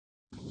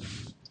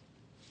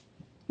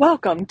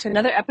Welcome to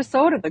another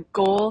episode of the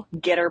Goal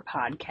Getter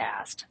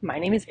Podcast. My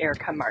name is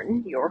Erica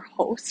Martin, your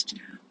host,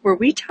 where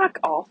we talk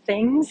all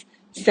things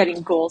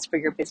setting goals for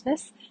your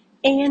business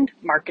and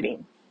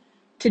marketing.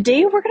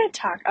 Today, we're going to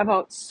talk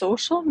about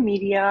social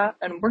media,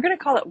 and we're going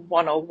to call it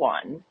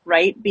 101,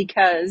 right?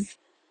 Because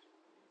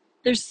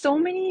there's so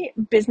many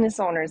business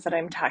owners that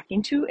I'm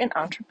talking to and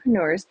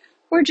entrepreneurs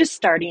who are just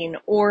starting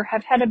or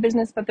have had a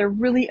business, but they're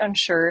really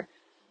unsure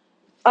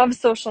of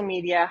social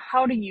media,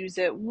 how to use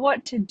it,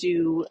 what to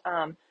do.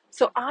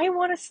 So I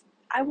want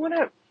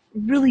to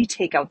really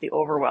take out the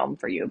overwhelm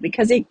for you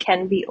because it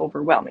can be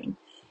overwhelming.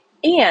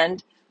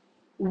 And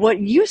what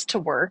used to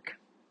work,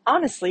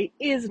 honestly,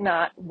 is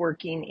not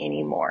working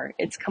anymore.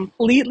 It's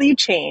completely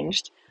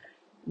changed.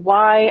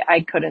 Why,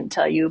 I couldn't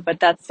tell you, but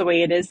that's the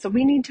way it is. So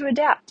we need to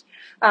adapt.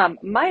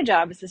 My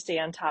job is to stay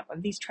on top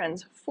of these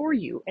trends for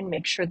you and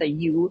make sure that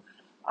you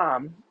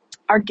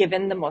are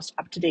given the most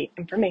up-to-date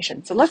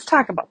information. So let's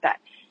talk about that.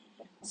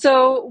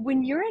 So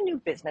when you're a new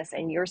business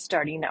and you're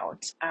starting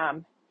out,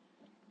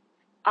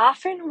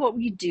 often what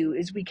we do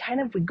is we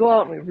go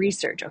out and we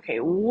research, okay,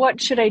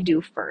 what should I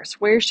do first?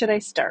 Where should I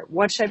start?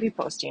 What should I be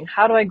posting?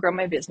 How do I grow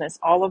my business?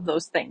 All of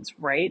those things,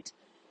 right?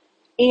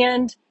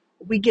 And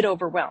we get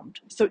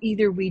overwhelmed. So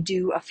either we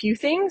do a few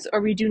things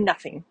or we do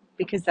nothing,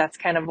 because that's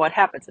kind of what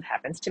happens. It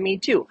happens to me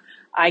too.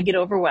 I get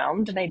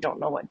overwhelmed and I don't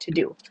know what to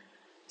do.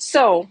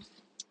 So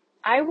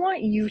I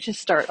want you to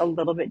start a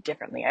little bit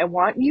differently. I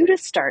want you to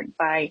start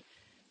by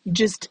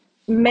just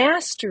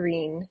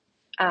mastering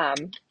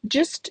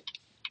just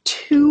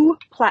two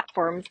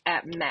platforms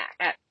at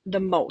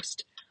the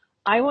most.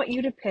 I want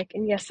you to pick,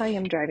 and yes, I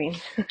am driving.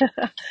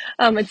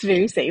 It's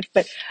very safe,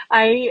 but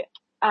I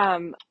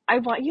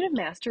want you to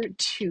master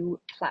two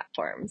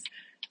platforms.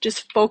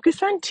 Just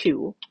focus on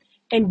two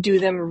and do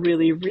them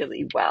really,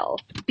 really well.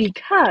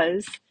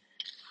 Because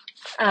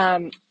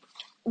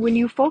when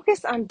you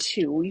focus on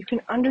two, you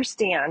can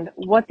understand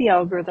what the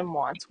algorithm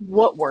wants,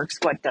 what works,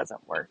 what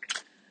doesn't work.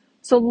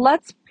 So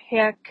let's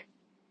pick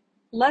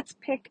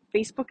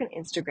Facebook and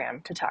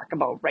Instagram to talk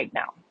about right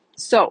now.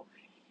 So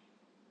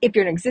if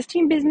you're an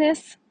existing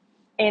business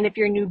and if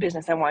you're a new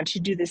business, I want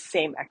you to do this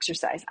same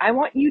exercise. I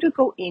want you to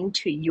go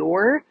into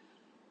your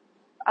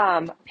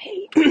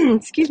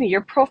page,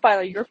 your profile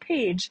or your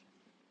page,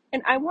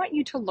 and I want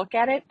you to look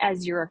at it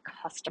as you're a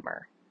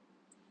customer.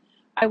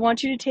 I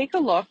want you to take a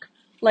look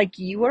like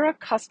you are a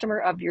customer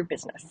of your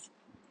business.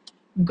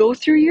 Go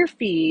through your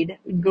feed,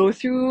 go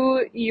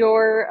through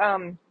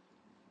your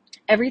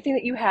everything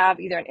that you have,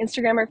 either on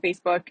Instagram or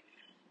Facebook.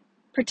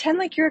 Pretend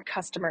like you're a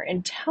customer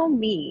and tell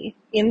me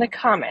in the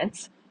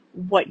comments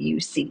what you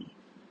see.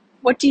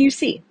 What do you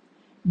see?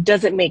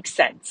 Does it make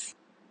sense?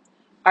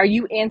 Are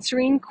you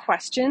answering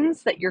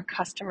questions that your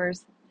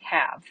customers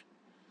have?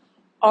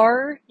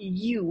 Are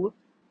you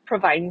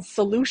providing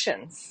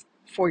solutions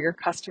for your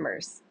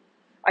customers?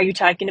 Are you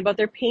talking about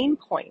their pain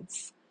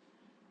points?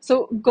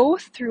 So go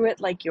through it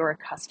like you're a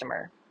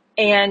customer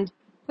and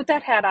put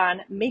that hat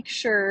on. Make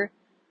sure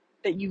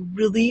that you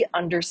really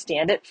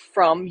understand it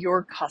from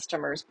your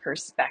customer's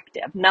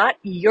perspective, not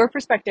your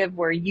perspective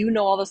where you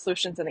know all the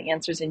solutions and the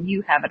answers and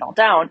you have it all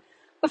down,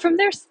 but from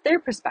their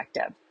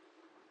perspective.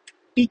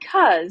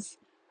 Because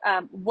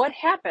what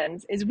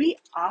happens is we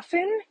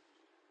often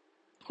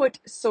put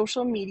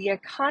social media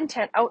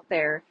content out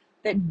there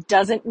that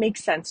doesn't make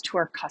sense to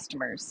our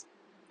customers.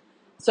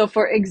 So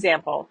for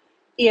example,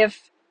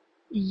 if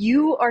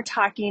you're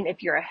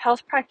a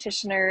health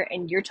practitioner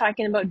and you're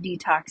talking about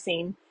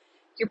detoxing,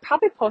 you're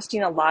probably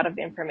posting a lot of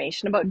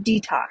information about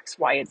detox,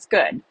 why it's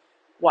good,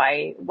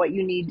 what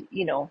you need,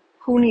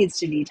 who needs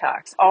to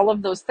detox, all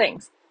of those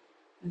things.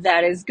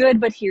 That is good,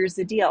 but here's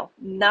the deal.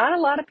 Not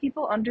a lot of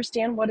people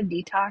understand what a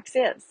detox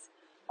is.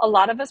 A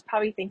lot of us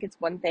probably think it's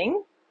one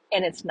thing,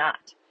 and it's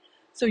not.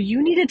 So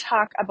you need to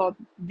talk about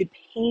the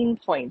pain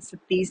points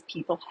that these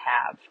people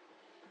have.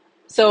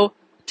 So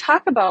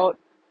talk about,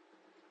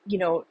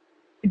 do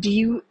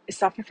you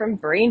suffer from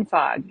brain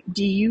fog?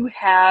 Do you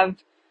have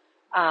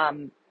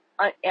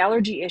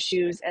allergy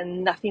issues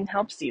and nothing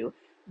helps you?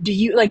 Do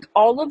you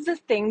all of the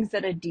things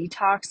that a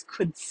detox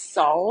could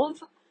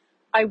solve?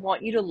 I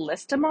want you to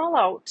list them all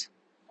out.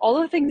 All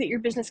of the things that your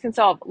business can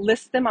solve,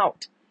 list them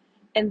out.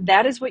 And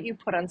that is what you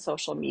put on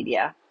social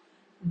media.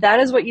 That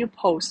is what you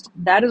post.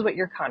 That is what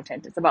your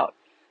content is about.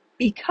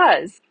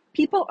 Because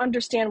people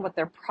understand what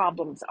their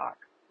problems are.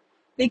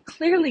 They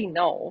clearly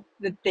know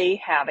that they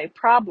have a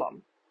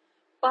problem.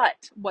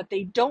 But what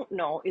they don't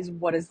know is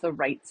what is the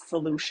right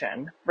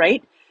solution,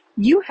 right?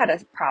 You had a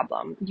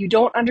problem. You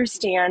don't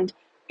understand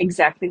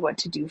exactly what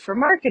to do for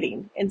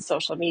marketing in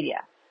social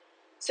media.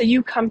 So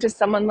you come to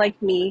someone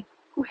like me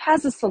who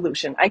has a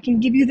solution. I can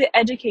give you the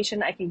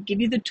education. I can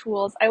give you the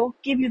tools. I will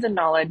give you the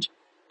knowledge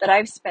that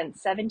I've spent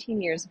 17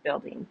 years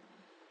building.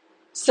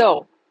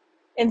 So,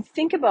 and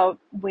think about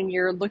when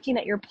you're looking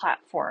at your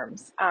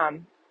platforms.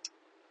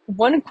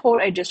 One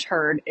quote I just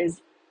heard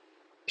is,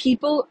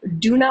 people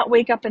do not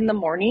wake up in the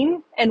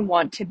morning and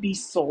want to be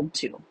sold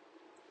to.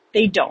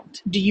 They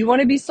don't. Do you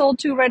want to be sold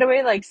to right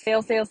away? Like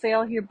sale,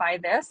 here, buy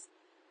this?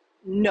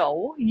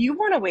 No, you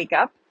want to wake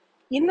up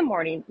in the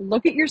morning,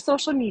 look at your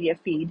social media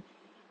feed,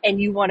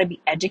 and you want to be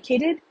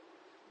educated,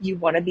 you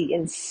want to be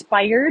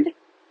inspired,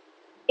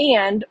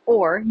 and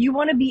or you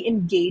want to be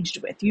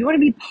engaged with. You want to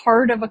be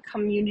part of a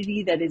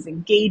community that is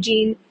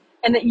engaging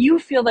and that you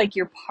feel like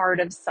you're part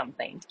of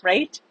something,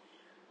 right?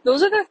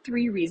 Those are the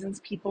three reasons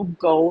people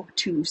go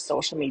to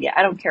social media.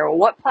 I don't care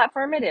what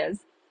platform it is,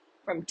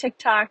 from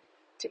TikTok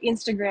to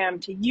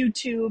Instagram to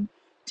YouTube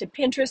to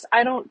Pinterest.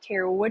 I don't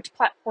care which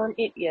platform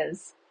it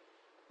is.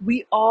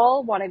 We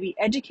all want to be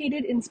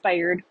educated,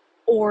 inspired,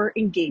 or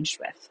engaged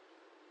with.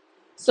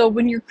 So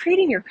when you're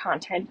creating your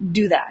content,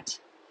 do that.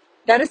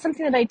 That is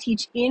something that I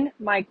teach in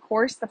my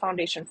course, The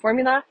Foundation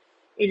Formula.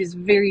 It is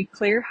very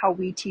clear how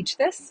we teach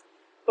this,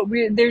 but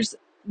there's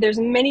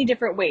many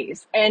different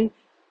ways. And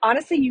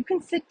honestly, you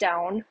can sit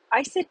down.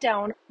 I sit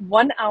down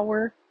 1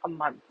 hour a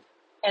month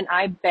and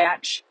I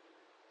batch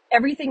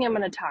everything I'm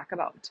going to talk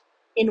about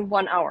in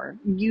 1 hour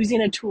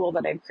using a tool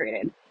that I've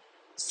created.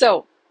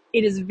 So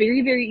it is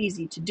very, very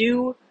easy to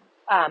do.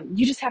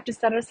 You just have to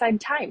set aside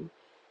time.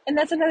 And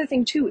that's another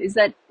thing too, is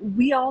that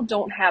we all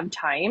don't have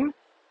time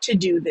to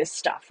do this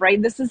stuff,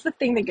 right? This is the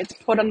thing that gets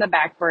put on the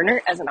back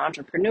burner as an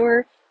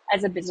entrepreneur,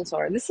 as a business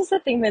owner. This is the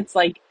thing that's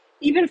like,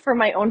 even for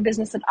my own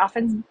business, it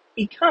often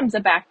becomes a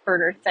back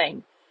burner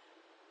thing.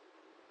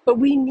 But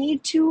we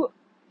need to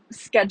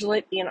schedule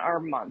it in our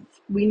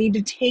month. We need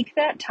to take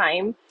that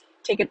time,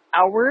 take an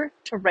hour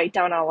to write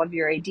down all of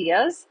your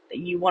ideas that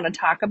you want to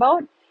talk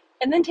about,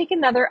 and then take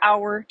another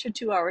hour to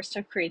 2 hours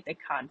to create the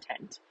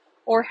content.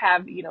 Or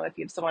have, if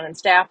you have someone on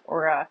staff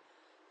or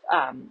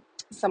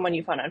someone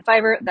you found on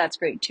Fiverr, that's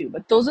great too.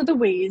 But those are the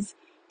ways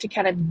to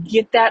kind of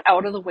get that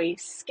out of the way.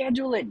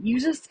 Schedule it.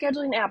 Use a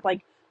scheduling app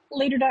like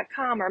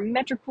Later.com or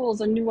Metricool is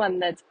a new one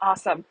that's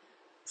awesome.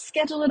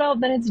 Schedule it out,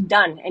 then it's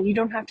done, and you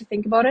don't have to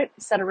think about it.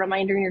 Set a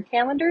reminder in your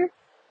calendar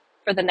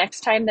for the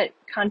next time that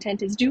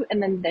content is due,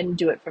 and then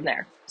do it from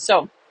there.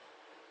 So,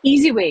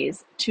 easy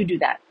ways to do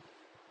that.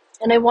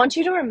 And I want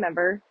you to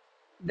remember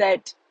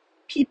that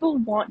people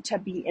want to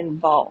be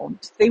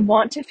involved. They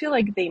want to feel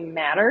like they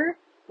matter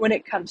when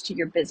it comes to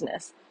your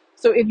business.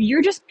 So if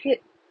you're just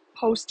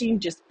posting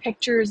just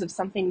pictures of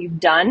something you've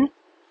done,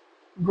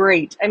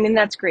 great. I mean,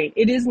 that's great.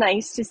 It is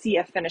nice to see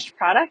a finished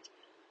product.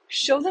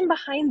 Show them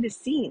behind the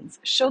scenes.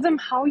 Show them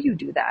how you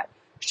do that.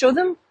 Show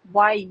them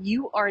why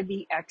you are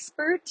the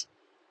expert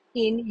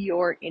in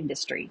your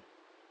industry.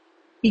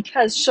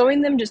 Because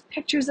showing them just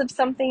pictures of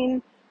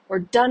something or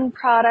done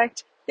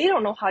product, they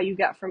don't know how you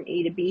got from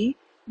A to B.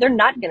 They're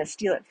not going to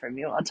steal it from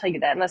you. I'll tell you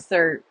that, unless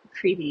they're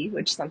creepy,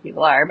 which some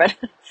people are, but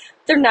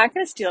they're not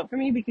going to steal it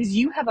from you because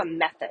you have a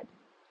method.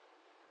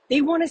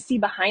 They want to see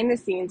behind the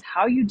scenes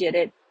how you did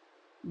it,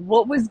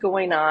 what was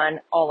going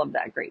on, all of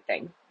that great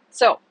thing.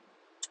 So,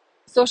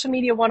 Social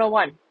Media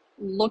 101.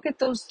 Look at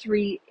those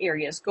three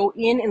areas. Go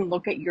in and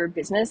look at your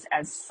business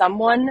as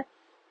someone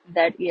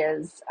that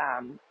is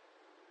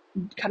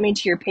coming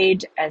to your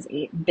page as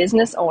a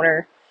business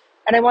owner.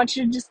 And I want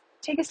you to just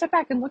take a step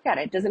back and look at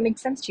it. Does it make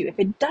sense to you? If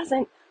it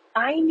doesn't,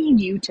 I need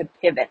you to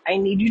pivot. I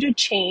need you to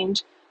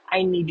change.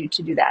 I need you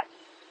to do that.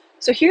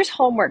 So here's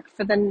homework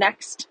for the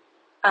next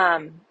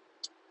 30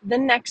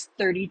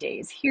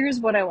 days. Here's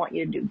what I want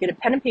you to do. Get a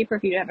pen and paper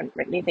if you haven't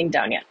written anything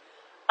down yet.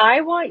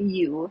 I want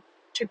you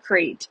to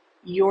create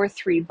your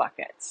 3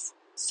 buckets.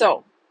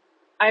 So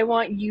I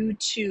want you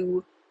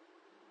to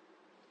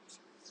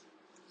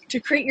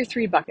create your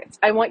 3 buckets.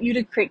 I want you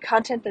to create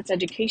content that's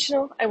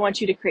educational. I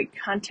want you to create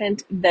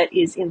content that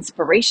is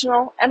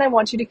inspirational. And I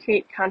want you to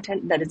create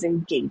content that is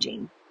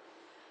engaging.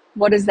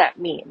 What does that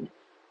mean?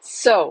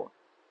 So,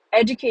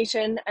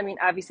 education, I mean,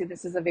 obviously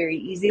this is a very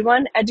easy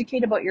one.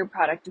 Educate about your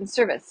product and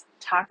service.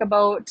 Talk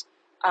about,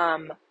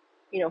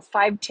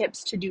 5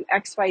 tips to do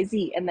X, Y,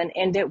 Z, and then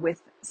end it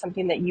with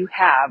something that you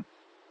have.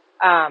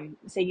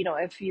 Say,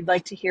 if you'd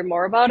like to hear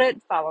more about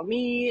it, follow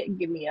me,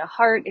 give me a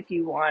heart if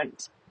you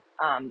want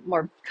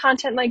more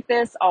content like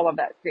this, all of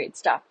that great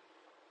stuff.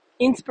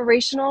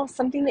 Inspirational,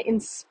 something that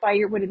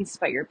would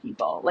inspire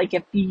people. Like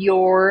if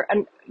you're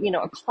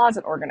a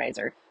closet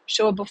organizer,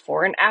 show a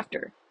before and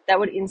after. That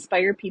would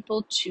inspire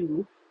people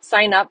to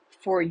sign up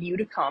for you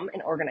to come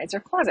and organize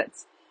their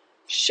closets.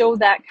 Show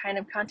that kind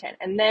of content.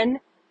 And then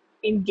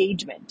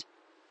engagement.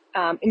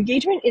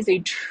 Engagement is a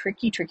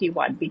tricky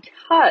one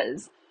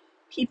because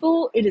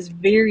it is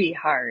very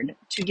hard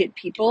to get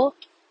people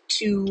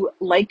to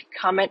like,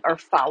 comment, or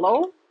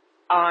follow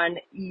on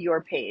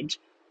your page.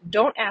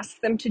 Don't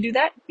ask them to do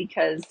that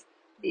because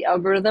the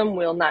algorithm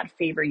will not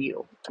favor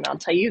you. And I'll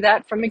tell you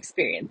that from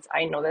experience.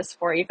 I know this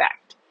for a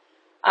fact.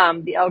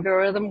 The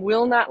algorithm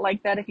will not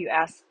like that if you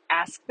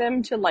ask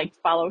them to like,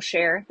 follow,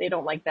 share. They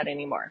don't like that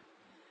anymore.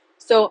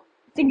 So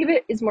think of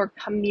it as more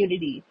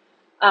community.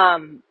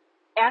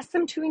 Ask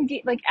them to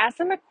engage, ask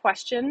them a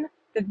question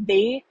that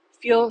they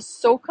feel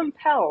so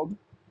compelled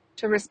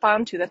to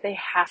respond to that they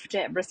have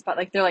to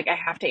respond. They're like, I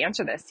have to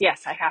answer this.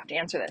 Yes, I have to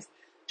answer this.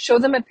 Show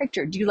them a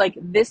picture. Do you like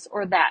this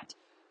or that?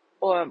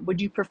 Or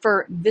would you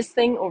prefer this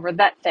thing over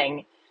that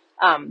thing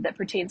that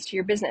pertains to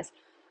your business?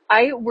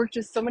 I worked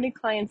with so many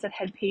clients that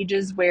had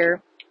pages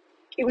where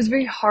it was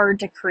very hard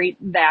to create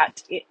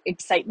that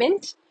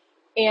excitement.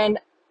 And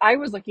I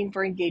was looking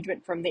for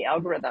engagement from the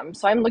algorithm.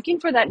 So I'm looking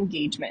for that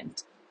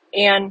engagement.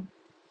 And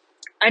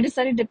I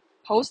decided to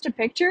post a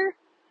picture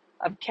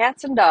of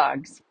cats and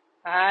dogs.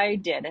 I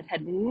did. It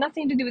had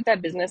nothing to do with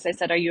that business. I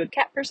said, are you a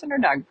cat person or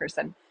dog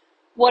person?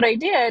 What I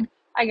did,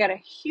 I got a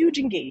huge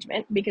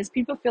engagement because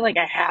people feel like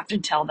I have to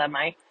tell them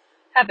I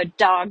have a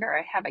dog or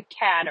I have a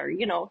cat, or,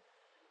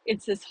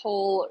 it's this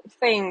whole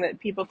thing that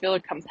people feel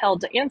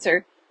compelled to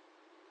answer.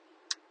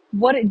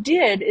 What it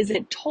did is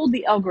it told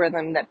the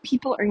algorithm that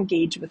people are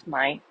engaged with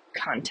my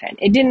content.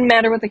 It didn't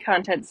matter what the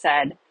content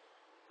said.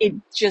 It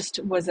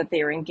just was that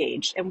they were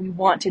engaged. And we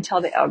want to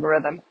tell the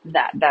algorithm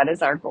that that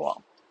is our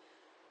goal.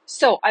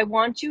 So I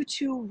want you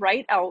to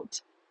write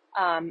out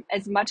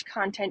as much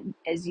content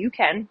as you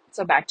can.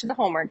 So back to the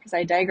homework, because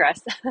I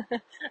digress.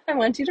 I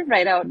want you to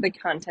write out the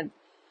content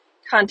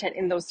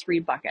in those 3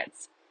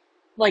 buckets.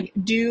 Like,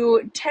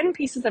 do 10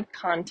 pieces of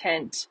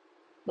content.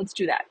 Let's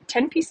do that.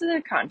 10 pieces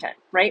of content,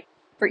 right?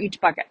 For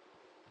each bucket.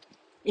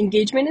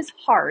 Engagement is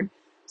hard.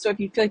 So if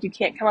you feel like you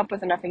can't come up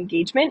with enough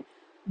engagement,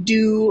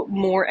 do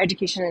more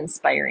education and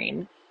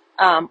inspiring,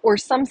 or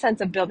some sense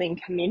of building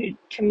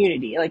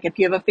community. Like if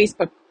you have a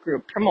Facebook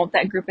group, promote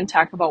that group and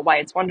talk about why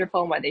it's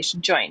wonderful and why they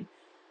should join.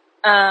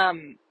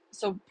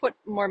 So put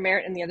more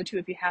merit in the other 2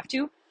 if you have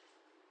to,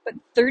 but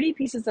 30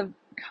 pieces of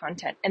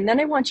content. And then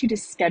I want you to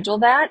schedule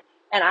that,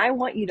 and I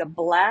want you to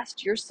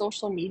blast your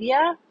social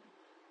media.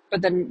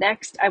 But the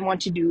next, I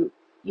want you to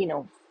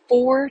do,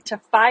 4 to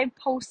 5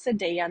 posts a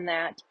day on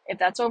that. If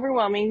that's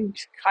overwhelming,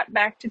 cut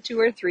back to 2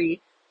 or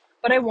 3.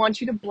 But I want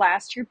you to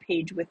blast your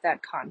page with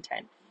that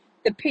content.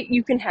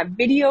 You can have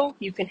video,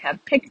 you can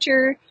have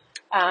picture.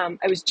 I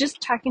was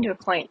just talking to a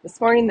client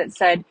this morning that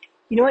said,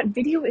 you know what,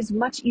 video is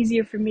much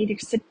easier for me to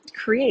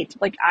create.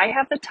 Like, I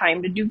have the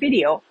time to do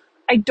video.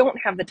 I don't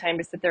have the time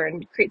to sit there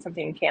and create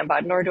something in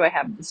Canva, nor do I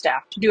have the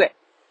staff to do it.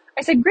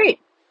 I said, great.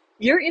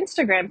 Your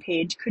Instagram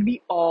page could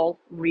be all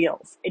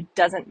reels. It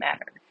doesn't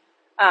matter.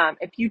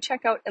 If you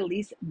check out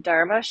Elise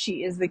Dharma,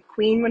 she is the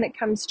queen when it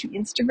comes to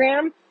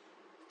Instagram.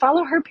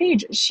 Follow her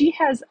page.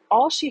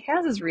 All she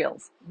has is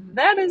reels.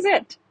 That is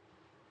it.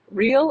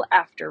 Reel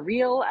after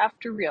reel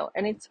after reel.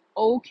 And it's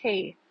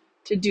okay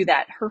to do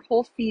that. Her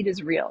whole feed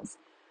is reels.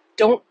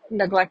 Don't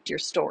neglect your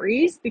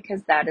stories,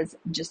 because that is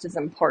just as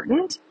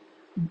important.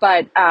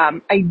 But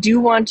I do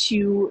want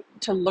you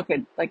to look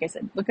at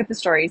the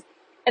stories.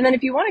 And then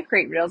if you want to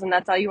create reels and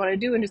that's all you want to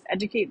do and just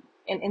educate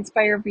and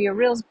inspire via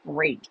reels,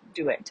 great,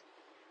 do it.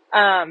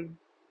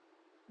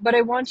 But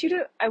I want you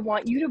to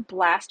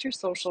blast your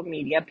social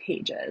media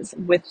pages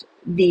with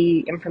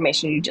the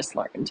information you just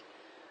learned.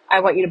 I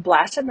want you to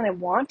blast it, and I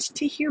want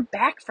to hear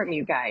back from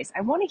you guys.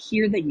 I want to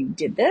hear that you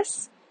did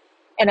this,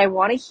 and I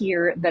want to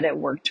hear that it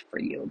worked for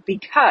you.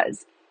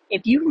 Because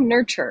if you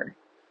nurture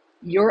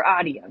your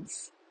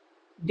audience,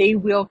 they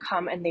will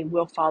come and they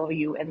will follow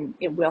you, and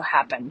it will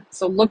happen.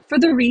 So look for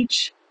the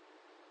reach,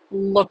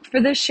 look for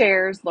the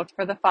shares, look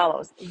for the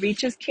follows.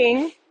 Reach is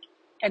king,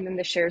 and then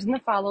the shares and the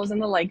follows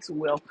and the likes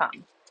will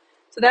come.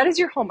 So that is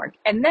your homework.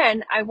 And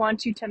then I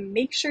want you to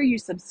make sure you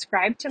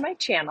subscribe to my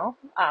channel,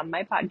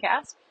 my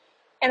podcast.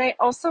 And I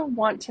also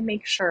want to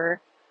make sure,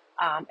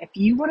 if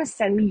you want to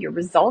send me your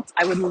results,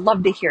 I would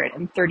love to hear it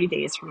in 30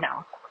 days from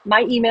now.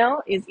 My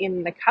email is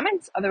in the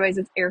comments. Otherwise,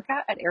 it's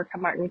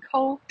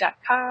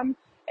erica@ericamartinco.com.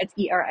 It's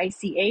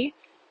ERICA.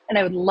 And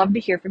I would love to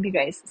hear from you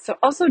guys. So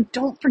also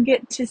don't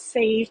forget to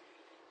say,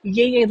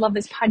 yay, I love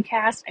this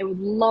podcast. I would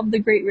love the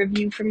great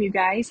review from you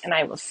guys. And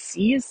I will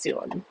see you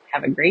soon.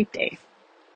 Have a great day.